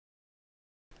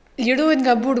Lirohet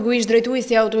nga burgu ish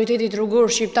drejtuesi i autoritetit rrugor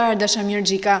shqiptar Dashamir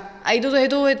Xhika. Ai do të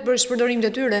hetohet për shpërdorim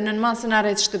detyre në masën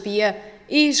arreth shtëpie.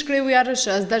 Ish kreu i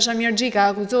ARSH-s Dashamir Xhika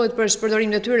akuzohet për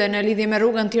shpërdorim detyre në lidhje me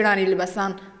rrugën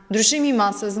Tirani-Elbasan. Ndryshimi i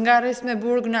masës nga arrest me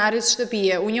burg në arrest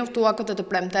shtëpie u njoftua këtë të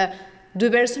premte.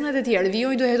 Dy personat e tjerë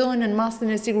vijojnë të hetohen në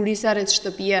masën e sigurisë arrest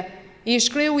shtëpie.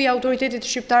 Ish kreu i autoritetit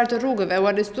shqiptar të rrugëve u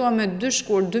arrestua me 2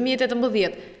 shkurt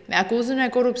 2018 me akuzën e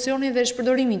korrupsionit dhe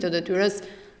shpërdorimit të detyrës.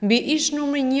 Mbi ish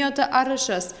numri 1 të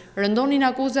ARSH-s rëndonin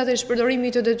akuzat e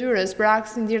shpërdorimit të detyrës për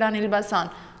aksin Tirani-Elbasan,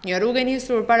 një rrugë e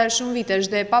nisur para shumë vitesh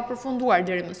dhe e papërfunduar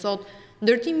deri më sot.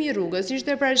 Ndërtimi i rrugës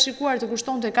ishte parashikuar të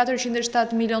kushtonte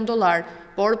 $407 milion,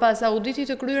 por pas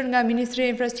auditit të kryer nga Ministria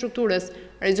e Infrastrukturës,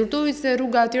 rezultoi se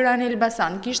rruga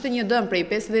Tirani-Elbasan kishte një dëm prej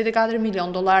 $54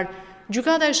 milion.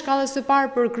 Gjykata e shkallës së parë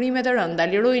për krimet e rënda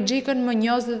liroi Xhikën më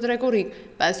 23 korrik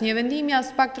pas një vendimi as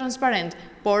pak transparent,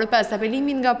 por pas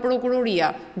apelimit nga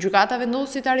prokuroria, gjykata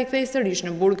vendosi ta rikthejë sërish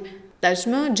në burg.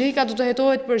 Tashmë Xhika do të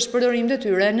hetohet për shpërdorim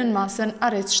detyre në masën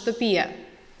arrest shtëpie.